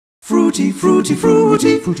Fruity, fruity,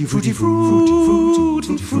 fruity, fruity, fruity,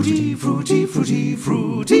 fruity, fruity, fruity, fruity,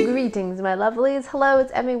 fruity. Greetings, my lovelies. Hello,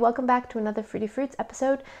 it's Emmy. Welcome back to another Fruity Fruits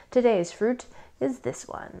episode. Today's fruit is this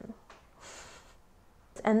one.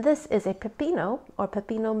 And this is a pepino or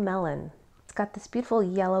pepino melon. It's got this beautiful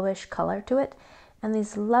yellowish color to it and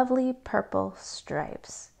these lovely purple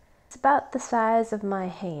stripes. It's about the size of my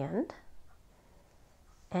hand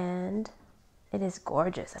and it is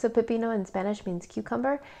gorgeous. So pepino in Spanish means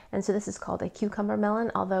cucumber, and so this is called a cucumber melon,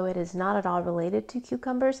 although it is not at all related to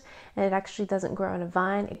cucumbers, and it actually doesn't grow on a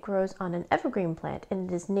vine. It grows on an evergreen plant, and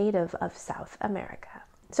it is native of South America.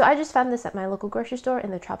 So I just found this at my local grocery store in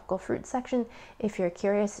the tropical fruit section. If you're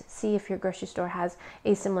curious, see if your grocery store has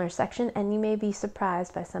a similar section, and you may be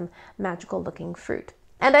surprised by some magical looking fruit.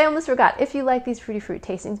 And I almost forgot, if you like these fruity fruit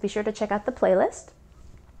tastings, be sure to check out the playlist,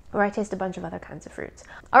 where I taste a bunch of other kinds of fruits.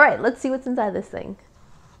 All right, let's see what's inside this thing.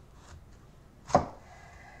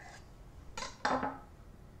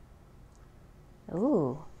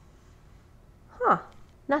 Ooh. Huh.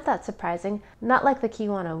 Not that surprising. Not like the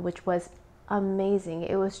Kiwana, which was amazing.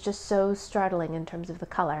 It was just so startling in terms of the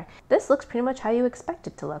color. This looks pretty much how you expect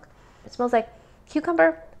it to look. It smells like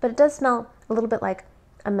cucumber, but it does smell a little bit like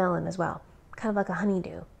a melon as well. Kind of like a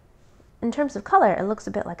honeydew. In terms of color, it looks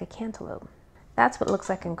a bit like a cantaloupe. That's what it looks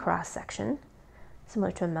like in cross section,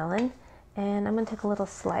 similar to a melon. And I'm going to take a little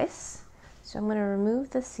slice. So I'm going to remove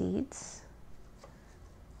the seeds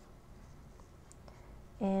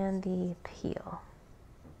and the peel.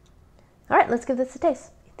 All right, let's give this a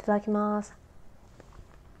taste. Itadakimasu.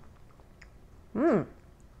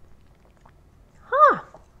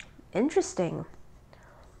 Interesting.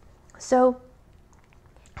 So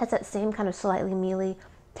it has that same kind of slightly mealy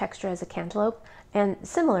texture as a cantaloupe and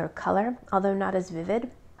similar color, although not as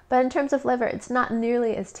vivid. But in terms of flavor, it's not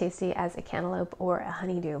nearly as tasty as a cantaloupe or a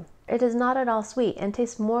honeydew. It is not at all sweet and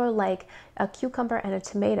tastes more like a cucumber and a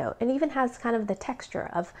tomato. It even has kind of the texture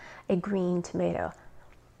of a green tomato.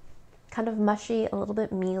 Kind of mushy, a little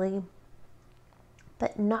bit mealy,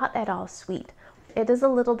 but not at all sweet. It is a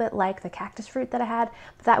little bit like the cactus fruit that I had,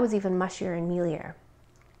 but that was even mushier and mealier.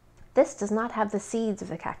 This does not have the seeds of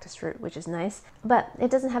the cactus fruit, which is nice, but it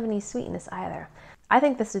doesn't have any sweetness either. I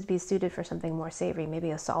think this would be suited for something more savory,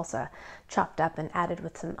 maybe a salsa chopped up and added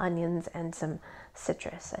with some onions and some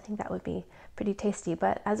citrus. I think that would be pretty tasty,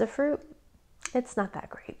 but as a fruit, it's not that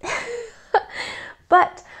great.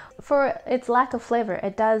 But for its lack of flavor,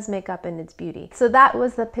 it does make up in its beauty. So that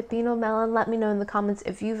was the pepino melon. Let me know in the comments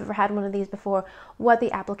if you've ever had one of these before, what the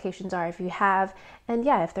applications are if you have, and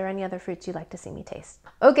yeah, if there are any other fruits you'd like to see me taste.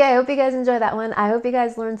 Okay, I hope you guys enjoyed that one. I hope you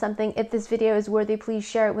guys learned something. If this video is worthy, please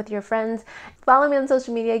share it with your friends. Follow me on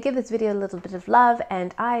social media, give this video a little bit of love,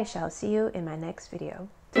 and I shall see you in my next video.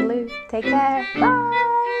 Toodaloo, take care, bye!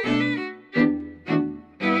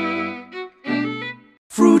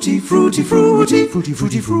 Fruity, fruity, fruity, fruity,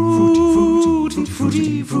 fruity, fruity, fruity,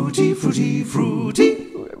 fruity, fruity, fruity,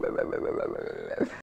 fruity.